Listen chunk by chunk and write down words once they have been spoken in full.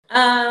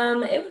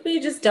It would be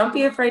just don't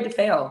be afraid to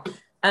fail.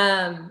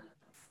 Um,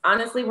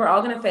 Honestly, we're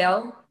all going to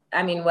fail.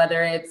 I mean,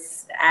 whether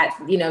it's at,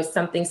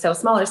 something so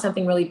small or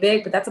something really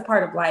big, but that's a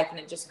part of life and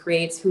it just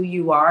creates who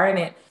you are and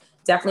it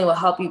definitely will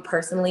help you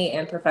personally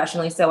and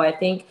professionally. So I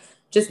think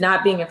just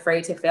not being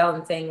afraid to fail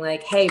and saying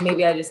like, hey,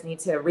 maybe I just need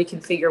to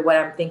reconfigure what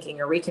I'm thinking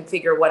or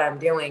reconfigure what I'm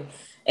doing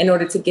in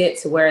order to get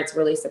to where it's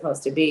really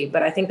supposed to be.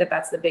 But I think that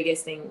that's the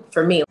biggest thing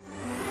for me.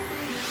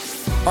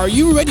 Are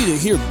you ready to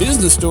hear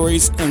business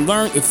stories and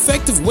learn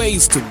effective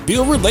ways to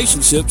build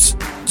relationships,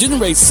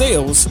 generate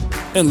sales,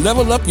 and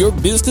level up your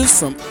business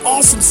from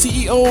awesome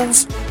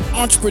CEOs,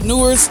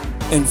 entrepreneurs,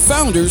 and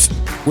founders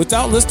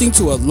without listening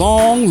to a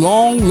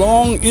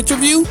long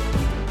interview?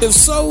 If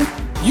so,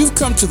 you've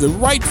come to the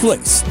right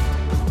place.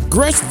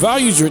 Gresh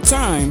values your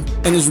time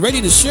and is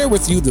ready to share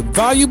with you the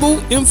valuable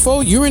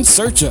info you're in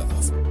search of.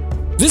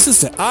 This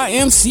is the I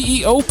Am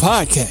CEO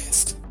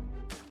podcast.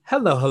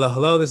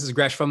 Hello. This is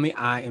Gresh from the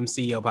I Am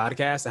CEO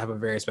podcast. I have a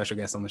very special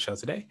guest on the show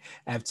today.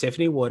 I have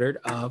Tiffany Woodard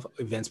of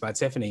Events by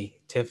Tiffany.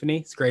 Tiffany,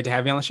 it's great to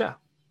have you on the show.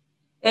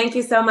 Thank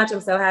you so much. I'm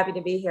so happy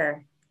to be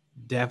here.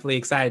 Definitely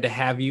excited to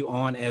have you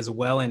on as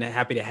well and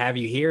happy to have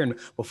you here. And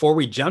before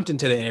we jumped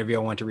into the interview,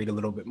 I want to read a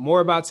little bit more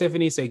about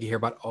Tiffany so you can hear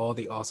about all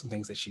the awesome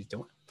things that she's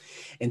doing.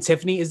 And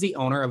Tiffany is the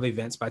owner of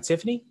Events by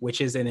Tiffany,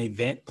 which is an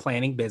event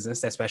planning business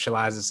that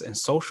specializes in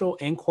social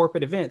and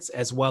corporate events,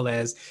 as well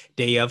as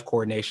day of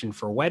coordination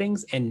for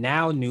weddings and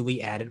now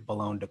newly added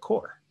balloon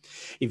decor.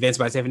 Events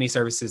by Tiffany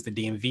services the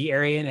DMV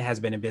area and it has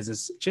been in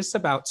business just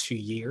about 2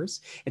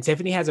 years. And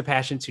Tiffany has a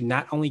passion to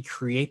not only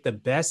create the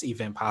best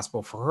event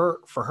possible for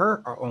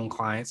her own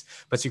clients,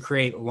 but to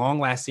create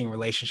long-lasting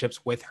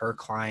relationships with her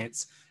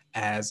clients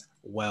as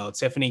well.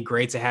 Tiffany,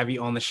 great to have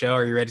you on the show.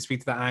 Are you ready to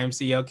speak to the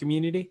IMCO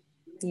community?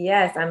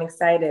 Yes, I'm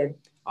excited.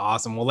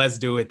 Awesome. Well, let's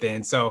do it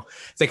then. So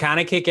to kind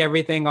of kick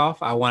everything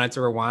off, I wanted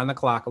to rewind the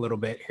clock a little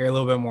bit, hear a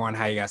little bit more on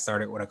how you got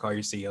started, what I call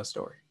your CEO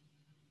story.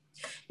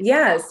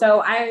 Yeah,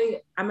 so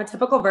I'm a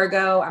typical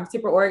Virgo. I'm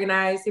super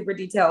organized, super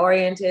detail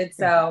oriented.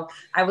 So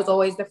I was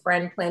always the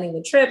friend planning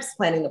the trips,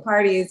 planning the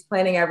parties,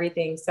 planning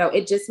everything. So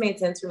it just made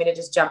sense for me to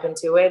just jump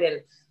into it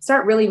and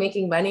start really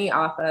making money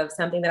off of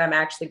something that I'm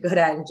actually good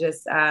at. And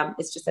just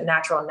it's just a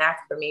natural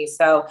knack for me.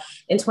 So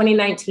in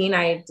 2019,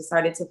 I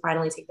decided to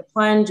finally take the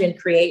plunge and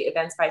create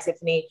Events by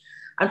Tiffany.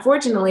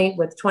 Unfortunately,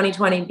 with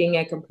 2020 being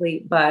a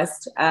complete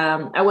bust,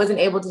 I wasn't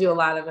able to do a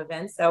lot of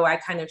events. So I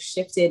kind of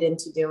shifted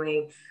into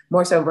doing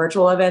more so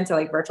virtual events or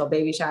like virtual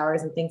baby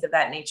showers and things of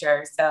that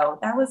nature. So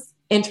that was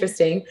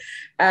interesting.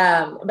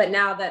 But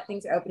now that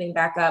things are opening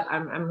back up,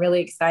 I'm really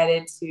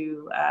excited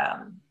to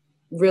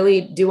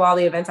really do all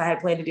the events I had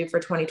planned to do for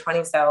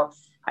 2020. So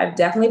I've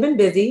definitely been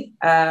busy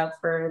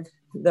for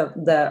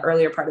the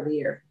earlier part of the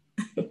year.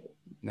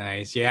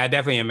 Nice. Yeah, I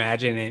definitely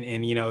imagine.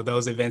 And you know,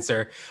 those events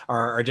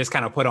are just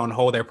kind of put on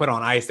hold. They're put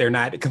on ice. They're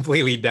not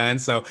completely done.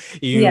 So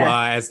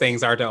as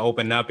things start to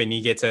open up and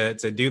you get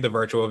to do the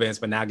virtual events,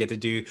 but now get to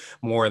do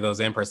more of those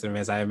in-person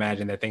events, I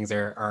imagine that things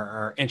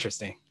are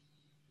interesting.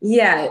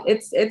 Yeah,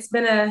 it's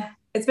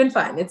been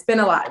fun. It's been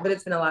a lot, but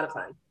it's been a lot of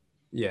fun.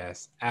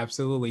 Yes,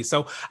 absolutely.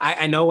 So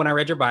I know when I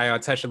read your bio, I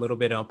touched a little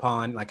bit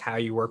upon like how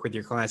you work with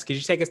your clients. Could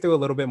you take us through a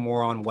little bit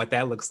more on what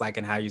that looks like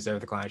and how you serve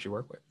the clients you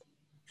work with?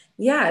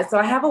 Yeah, so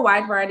I have a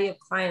wide variety of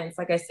clients,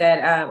 like I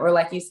said, or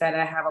like you said,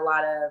 I have a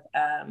lot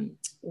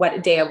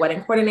of day of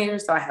wedding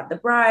coordinators. So I have the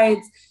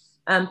brides.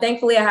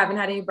 Thankfully, I haven't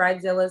had any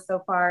bridezillas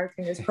so far.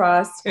 Fingers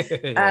crossed.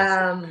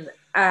 Yes.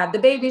 The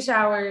baby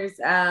showers,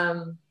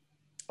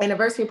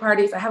 anniversary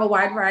parties. I have a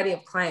wide variety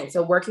of clients.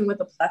 So working with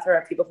a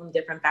plethora of people from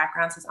different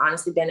backgrounds has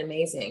honestly been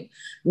amazing.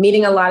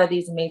 Meeting a lot of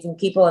these amazing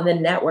people and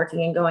then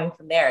networking and going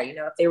from there. You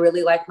know, if they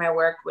really like my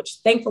work, which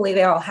thankfully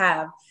they all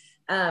have.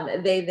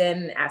 They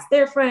then ask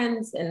their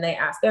friends and they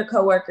ask their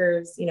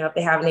coworkers, you know, if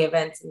they have any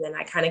events, and then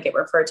I kind of get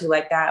referred to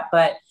like that.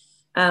 But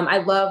I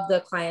love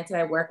the clients that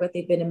I work with.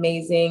 They've been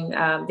amazing.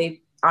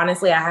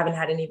 Honestly, I haven't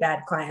had any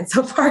bad clients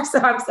so far, so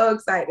I'm so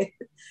excited.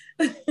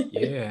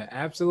 Yeah,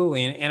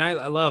 absolutely. And I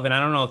love, and I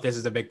don't know if this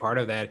is a big part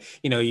of that,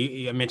 you know,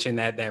 you mentioned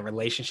that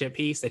relationship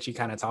piece that you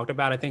kind of talked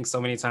about. I think so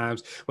many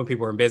times when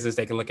people are in business,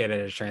 they can look at it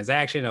as a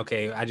transaction.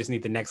 Okay, I just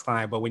need the next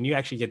client. But when you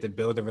actually get to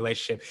build a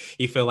relationship,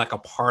 you feel like a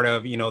part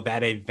of, you know,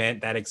 that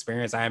event, that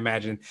experience. I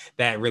imagine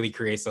that really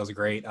creates those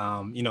great,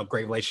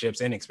 great relationships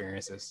and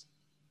experiences.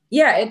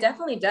 Yeah, it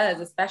definitely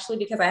does, especially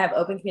because I have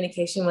open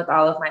communication with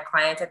all of my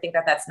clients. I think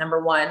that that's number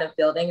one of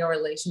building a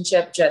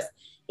relationship. Just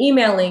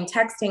emailing,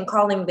 texting,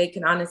 calling, they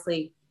can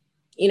honestly,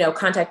 you know,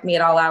 contact me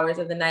at all hours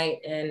of the night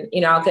and, you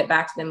know, I'll get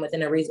back to them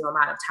within a reasonable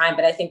amount of time.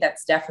 But I think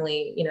that's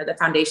definitely, you know, the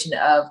foundation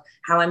of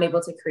how I'm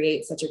able to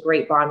create such a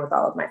great bond with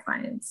all of my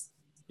clients.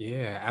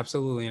 Yeah,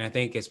 absolutely. And I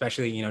think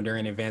especially, you know,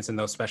 during events and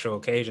those special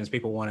occasions,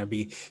 people want to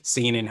be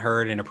seen and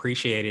heard and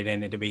appreciated,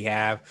 and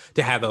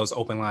to have those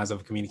open lines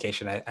of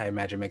communication, I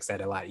imagine makes that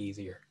a lot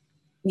easier.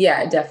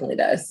 Yeah, it definitely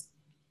does.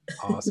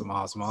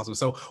 Awesome.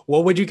 So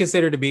what would you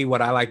consider to be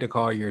what I like to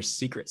call your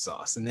secret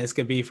sauce? And this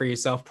could be for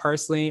yourself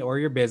personally or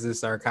your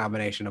business or a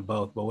combination of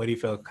both. But what do you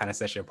feel kind of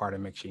sets you apart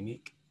and makes you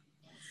unique?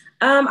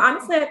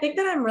 Honestly, I think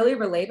that I'm really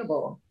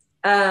relatable.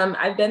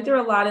 I've been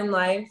through a lot in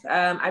life.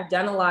 I've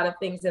done a lot of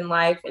things in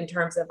life in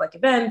terms of like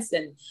events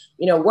and,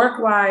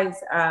 work wise.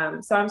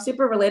 So I'm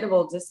super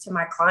relatable just to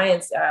my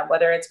clients,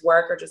 whether it's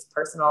work or just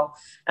personal.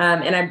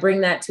 And I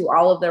bring that to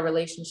all of the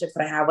relationships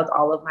that I have with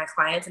all of my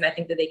clients. And I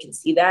think that they can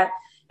see that.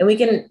 And we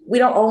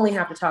don't only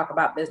have to talk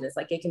about business,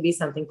 like it can be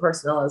something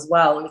personal as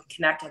well. And we can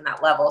connect on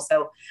that level.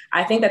 So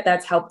I think that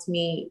that's helped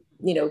me,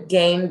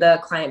 gain the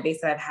client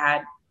base that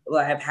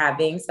I've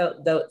having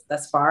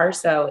thus far.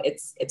 So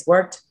it's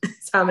worked.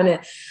 So I'm going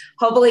to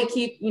hopefully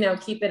keep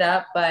it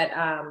up. But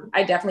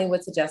I definitely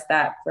would suggest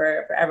that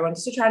for everyone,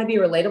 just to try to be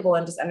relatable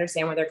and just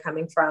understand where they're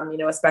coming from,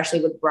 especially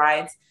with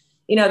brides.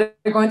 They're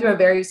going through a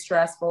very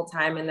stressful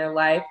time in their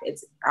life.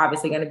 It's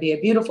obviously going to be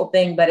a beautiful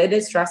thing, but it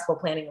is stressful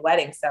planning a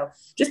wedding. So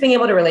just being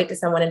able to relate to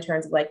someone in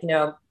terms of like,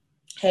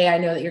 hey, I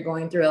know that you're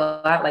going through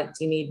a lot. Like,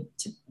 do you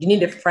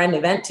need a friend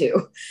to vent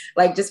to?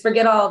 Like, just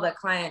forget all the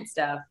client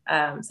stuff.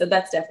 So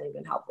that's definitely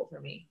been helpful for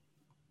me.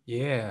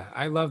 Yeah,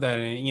 I love that.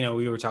 And,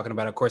 we were talking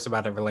about, of course,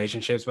 about the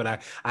relationships,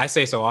 but I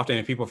say so often,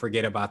 and people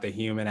forget about the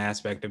human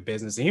aspect of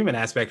business, the human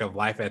aspect of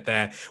life at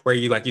that, where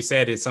like you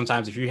said, is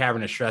sometimes if you're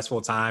having a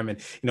stressful time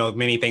and,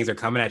 many things are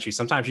coming at you,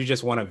 sometimes you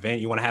just want to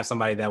vent. You want to have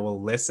somebody that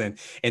will listen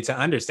and to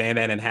understand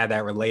that and have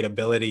that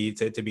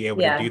relatability to be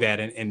able to do that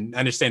and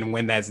understand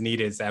when that's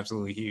needed is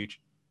absolutely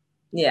huge.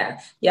 Yeah.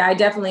 I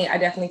definitely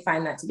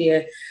find that to be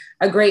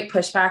a great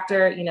push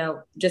factor,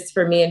 just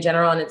for me in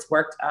general. And it's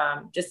worked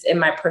just in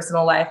my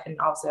personal life. And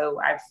also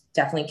I've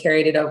definitely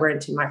carried it over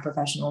into my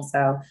professional.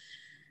 So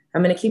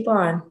I'm going to keep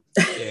on.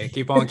 Yeah,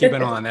 keep on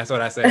keeping on. That's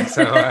what I say.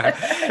 So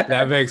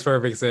that makes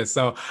perfect sense.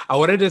 So I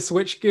wanted to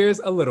switch gears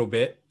a little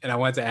bit, and I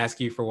wanted to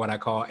ask you for what I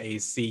call a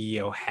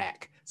CEO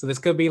hack. So this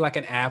could be like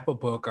an app, a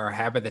book, or a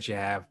habit that you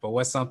have, but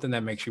what's something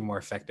that makes you more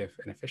effective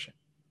and efficient?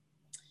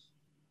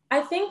 I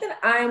think that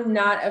I'm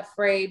not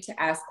afraid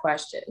to ask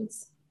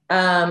questions.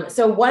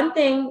 So one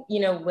thing,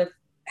 with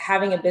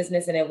having a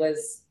business and it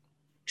was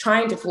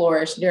trying to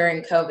flourish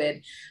during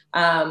COVID,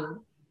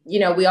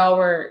 we all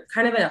were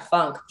kind of in a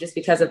funk just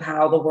because of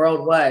how the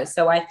world was.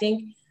 So I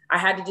think I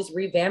had to just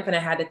revamp and I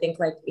had to think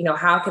like,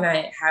 how can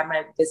I have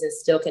my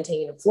business still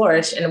continue to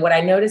flourish? And what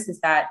I noticed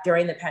is that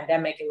during the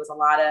pandemic, it was a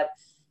lot of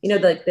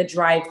the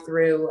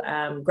drive-through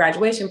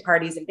graduation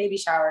parties and baby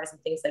showers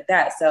and things like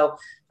that. So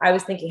I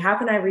was thinking, how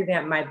can I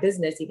revamp my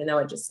business even though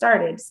it just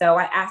started? So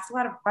I asked a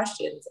lot of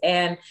questions,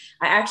 and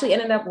I actually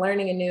ended up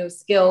learning a new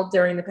skill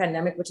during the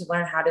pandemic, which is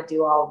learn how to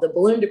do all the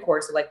balloon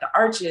decor, so like the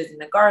arches and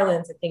the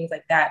garlands and things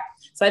like that.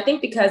 So I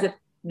think because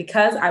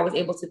I was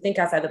able to think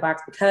outside the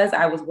box, because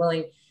I was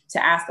willing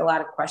to ask a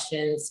lot of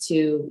questions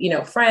to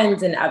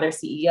friends and other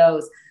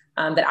CEOs,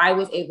 that I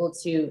was able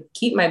to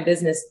keep my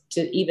business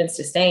to even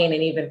sustain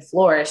and even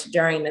flourish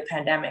during the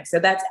pandemic. So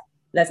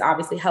that's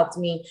obviously helped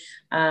me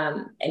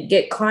and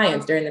get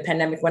clients during the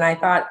pandemic, when I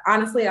thought,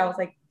 honestly, I was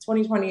like,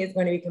 2020 is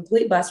going to be a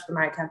complete bust for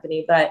my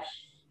company. But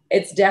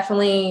it's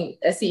definitely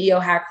a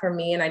CEO hack for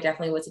me. And I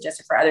definitely would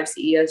suggest it for other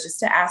CEOs, just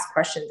to ask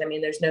questions. I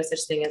mean, there's no such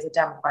thing as a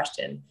dumb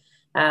question,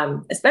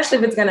 especially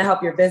if it's going to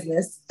help your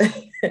business.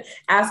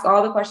 Ask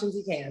all the questions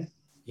you can.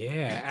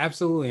 Yeah,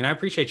 absolutely. And I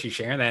appreciate you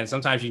sharing that. And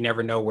sometimes you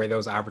never know where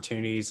those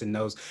opportunities and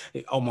those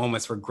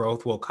moments for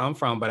growth will come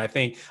from. But I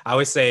think I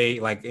always say,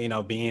 like,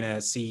 being a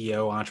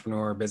CEO,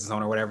 entrepreneur, business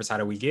owner, whatever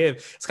title we give,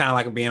 it's kind of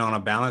like being on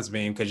a balance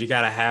beam, because you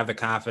got to have the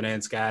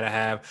confidence, got to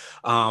have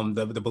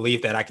the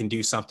belief that I can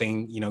do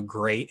something,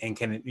 great and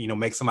can,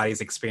 make somebody's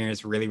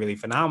experience really, really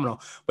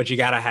phenomenal. But you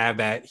got to have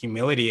that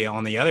humility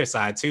on the other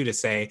side too, to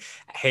say,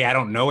 hey, I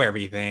don't know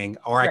everything,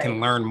 or I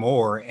can learn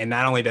more. And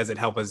not only does it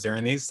help us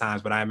during these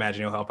times, but I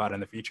imagine it'll help out in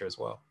the future as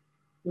well.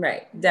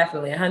 Right.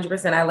 Definitely.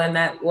 100%. I learned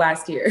that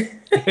last year.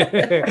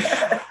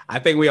 I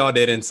think we all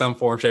did in some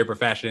form, shape, or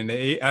fashion.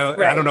 I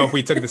don't know if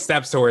we took the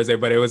steps towards it,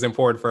 but it was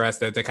important for us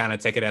to kind of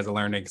take it as a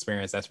learning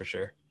experience. That's for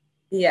sure.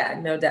 Yeah,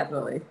 no,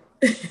 definitely.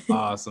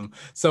 Awesome.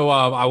 So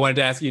I wanted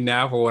to ask you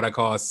now for what I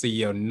call a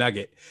CEO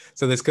nugget.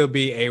 So this could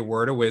be a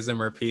word of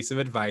wisdom or a piece of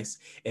advice.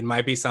 It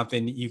might be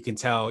something you can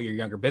tell your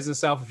younger business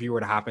self if you were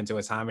to hop into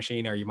a time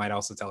machine, or you might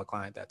also tell a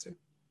client that too.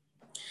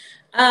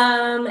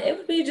 It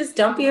would be just,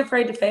 don't be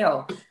afraid to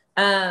fail.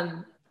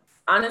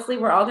 Honestly,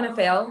 we're all going to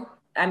fail.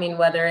 I mean,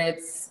 whether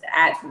it's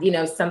at,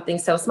 something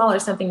so small or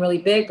something really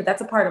big, but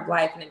that's a part of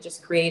life, and it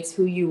just creates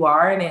who you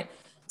are, and it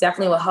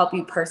definitely will help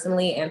you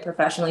personally and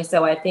professionally.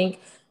 So I think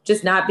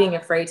just not being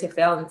afraid to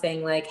fail and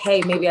saying like,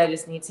 hey, maybe I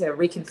just need to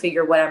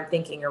reconfigure what I'm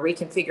thinking or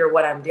reconfigure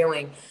what I'm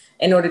doing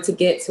in order to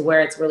get to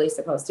where it's really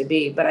supposed to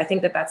be. But I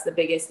think that that's the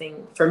biggest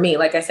thing for me.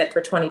 Like I said,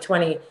 for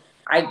 2020,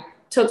 I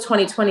took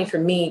 2020 for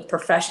me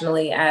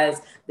professionally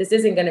as, this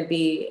isn't going to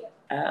be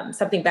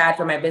something bad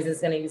for my business,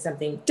 it's going to be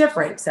something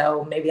different.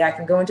 So maybe I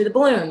can go into the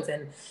balloons,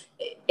 and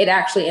it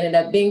actually ended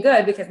up being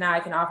good because now I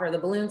can offer the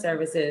balloon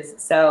services.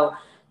 So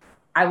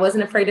I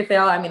wasn't afraid to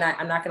fail. I mean,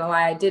 I'm not going to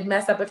lie. I did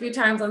mess up a few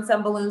times on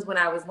some balloons when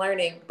I was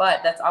learning, but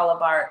that's all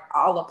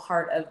a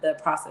part of the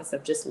process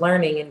of just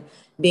learning and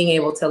being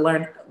able to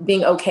learn,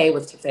 being okay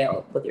with to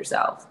fail with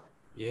yourself.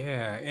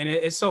 Yeah. And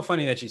it's so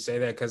funny that you say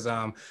that, because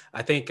I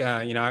think,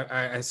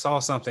 I saw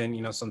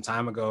something, some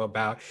time ago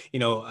about,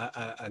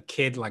 a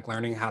kid like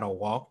learning how to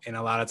walk. And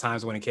a lot of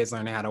times when a kid's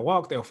learning how to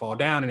walk, they'll fall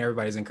down and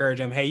everybody's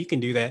encouraging them, hey, you can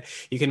do that.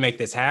 You can make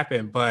this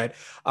happen. But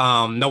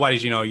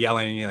nobody's,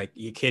 yelling, like,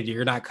 you kid,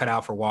 you're not cut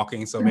out for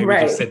walking. So maybe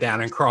just sit down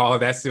and crawl.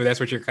 That's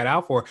what you're cut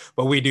out for.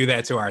 But we do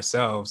that to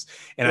ourselves.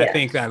 And I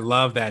think I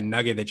love that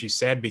nugget that you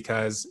said,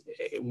 because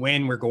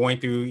when we're going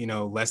through,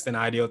 less than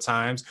ideal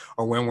times,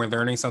 or when we're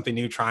learning something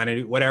new, trying to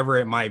do whatever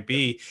it might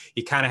be,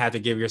 you kind of have to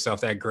give yourself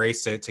that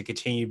grace to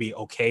continue to be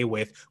okay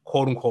with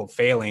quote unquote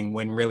failing,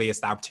 when really it's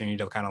the opportunity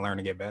to kind of learn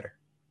to get better.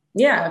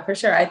 Yeah, for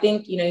sure. I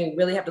think, you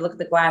really have to look at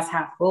the glass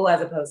half full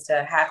as opposed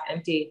to half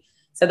empty.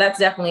 So that's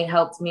definitely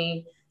helped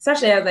me,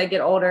 especially as I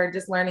get older,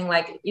 just learning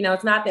like,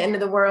 it's not the end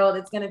of the world.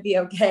 It's going to be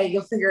okay.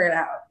 You'll figure it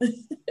out.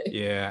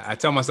 Yeah. I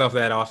tell myself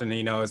that often,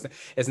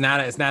 it's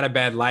not a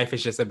bad life.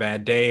 It's just a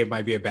bad day. It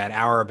might be a bad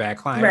hour, a bad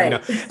client.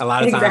 Right. A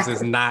lot of times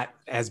it's not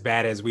as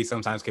bad as we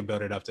sometimes can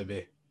build it up to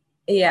be.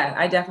 Yeah.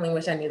 I definitely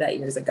wish I knew that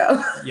years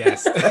ago.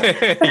 Yes.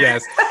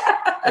 Yes.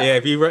 Yeah.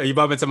 If you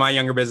bump into my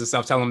younger business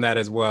self, tell them that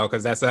as well,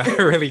 because that's a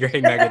really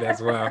great nugget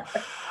as well.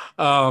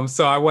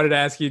 So I wanted to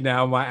ask you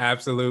now my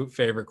absolute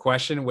favorite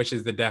question, which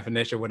is the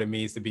definition of what it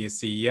means to be a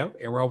CEO.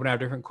 And we're hoping to have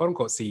different quote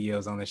unquote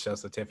CEOs on this show.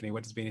 So Tiffany,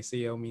 what does being a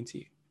CEO mean to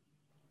you?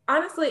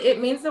 Honestly, it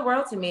means the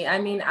world to me. I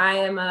mean, I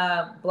am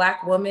a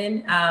Black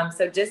woman.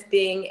 So just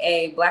being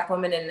a Black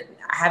woman and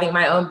having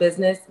my own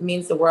business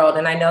means the world.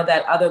 And I know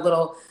that other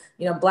little,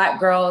 Black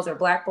girls or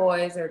Black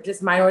boys or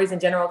just minorities in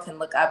general can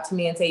look up to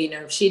me and say,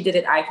 if she did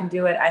it, I can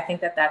do it. I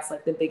think that that's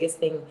like the biggest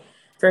thing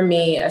for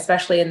me,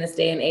 especially in this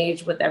day and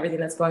age with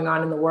everything that's going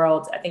on in the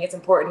world. I think it's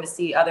important to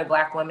see other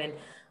Black women,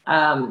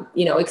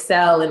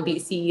 excel and be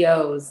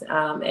CEOs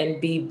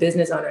and be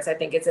business owners. I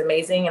think it's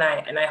amazing.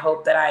 And I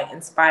hope that I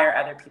inspire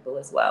other people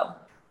as well.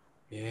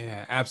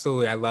 Yeah,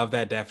 absolutely. I love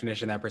that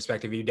definition, that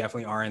perspective. You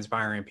definitely are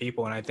inspiring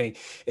people. And I think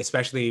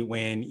especially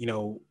when,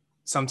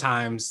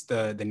 sometimes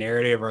the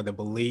narrative or the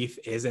belief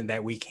isn't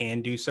that we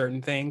can do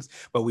certain things,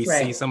 but we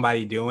see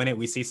somebody doing it.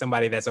 We see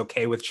somebody that's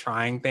okay with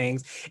trying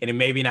things, and it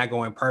may be not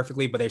going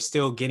perfectly, but they're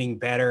still getting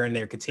better and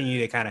they're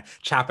continuing to kind of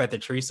chop at the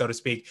tree, so to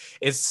speak.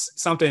 It's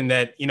something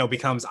that,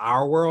 becomes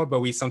our world,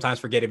 but we sometimes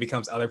forget it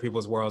becomes other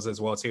people's worlds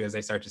as well, too, as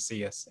they start to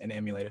see us and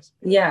emulate us.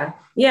 Yeah.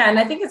 Yeah. And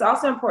I think it's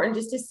also important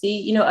just to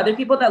see, other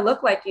people that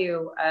look like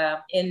you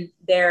in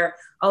their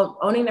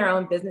owning their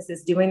own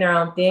businesses, doing their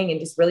own thing and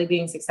just really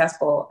being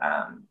successful.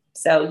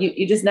 So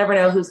you just never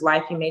know whose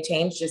life you may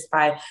change just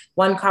by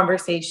one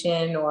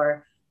conversation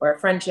or a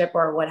friendship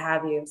or what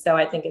have you. So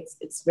I think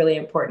it's really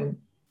important.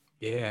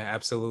 Yeah,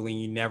 absolutely.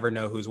 You never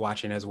know who's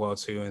watching as well,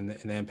 too, and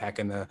the impact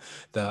and the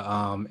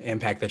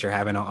impact that you're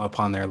having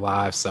upon their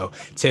lives. So,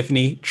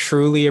 Tiffany,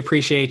 truly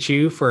appreciate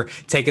you for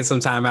taking some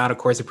time out. Of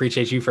course,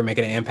 appreciate you for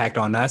making an impact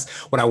on us.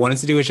 What I wanted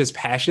to do is just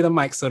pass you the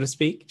mic, so to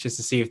speak, just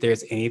to see if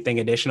there's anything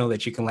additional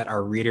that you can let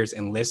our readers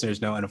and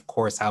listeners know, and of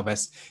course, how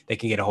best they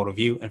can get a hold of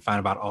you and find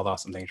about all the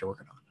awesome things you're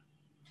working on.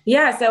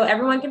 Yeah, so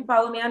everyone can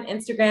follow me on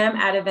Instagram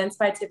at Events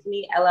by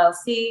Tiffany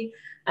LLC.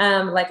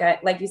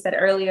 Like you said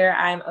earlier,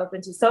 I'm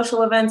open to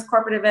social events,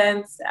 corporate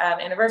events,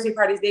 anniversary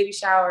parties, baby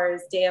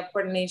showers, day of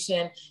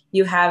coordination.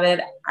 You have it.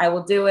 I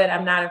will do it.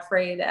 I'm not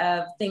afraid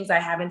of things I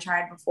haven't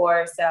tried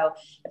before. So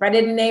if I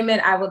didn't name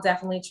it, I will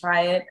definitely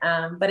try it.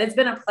 But it's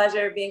been a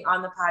pleasure being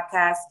on the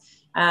podcast.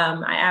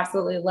 I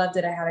absolutely loved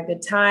it. I had a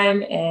good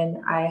time, and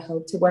I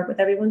hope to work with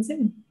everyone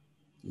soon.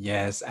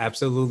 Yes,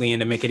 absolutely. And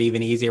to make it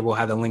even easier, we'll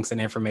have the links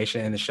and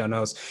information in the show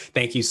notes.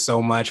 Thank you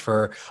so much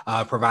for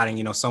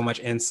providing, so much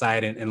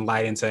insight and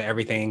light into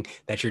everything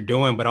that you're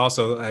doing. But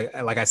also,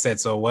 like I said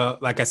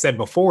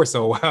before,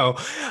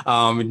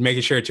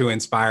 making sure to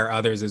inspire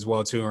others as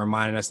well, too, and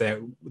reminding us that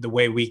the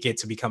way we get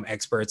to become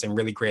experts and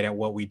really great at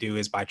what we do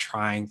is by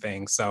trying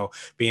things. So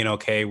being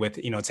okay with,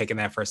 taking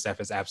that first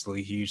step is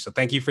absolutely huge. So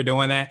thank you for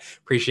doing that.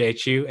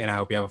 Appreciate you. And I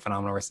hope you have a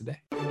phenomenal rest of the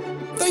day.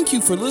 Thank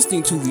you for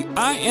listening to the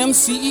I Am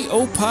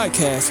CEO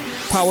podcast,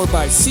 powered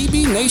by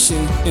CB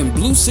Nation and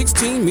Blue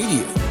 16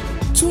 Media.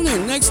 Tune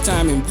in next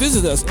time and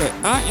visit us at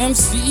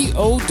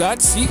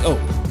imceo.co.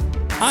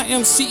 I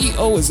Am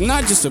CEO is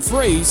not just a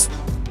phrase,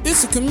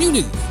 it's a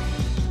community.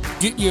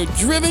 Get your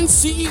driven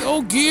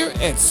CEO gear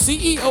at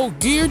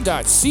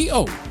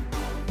ceogear.co.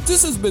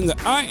 This has been the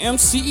I Am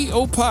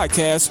CEO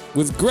podcast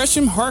with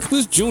Gresham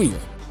Harkless Jr.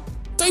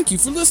 Thank you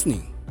for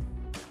listening.